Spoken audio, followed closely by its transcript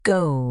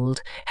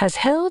Gold has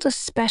held a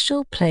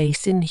special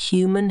place in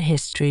human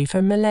history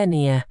for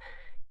millennia,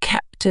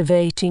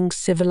 captivating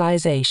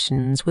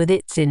civilizations with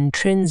its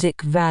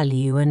intrinsic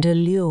value and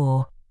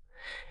allure.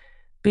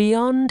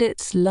 Beyond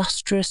its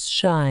lustrous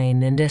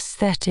shine and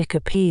aesthetic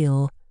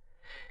appeal,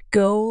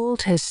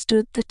 gold has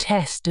stood the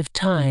test of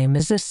time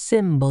as a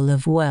symbol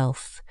of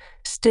wealth,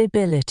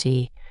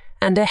 stability,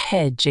 and a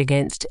hedge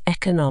against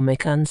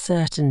economic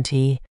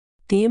uncertainty.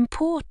 The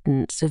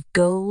importance of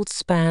gold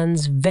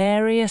spans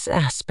various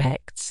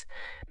aspects,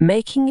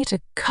 making it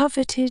a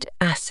coveted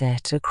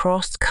asset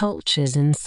across cultures and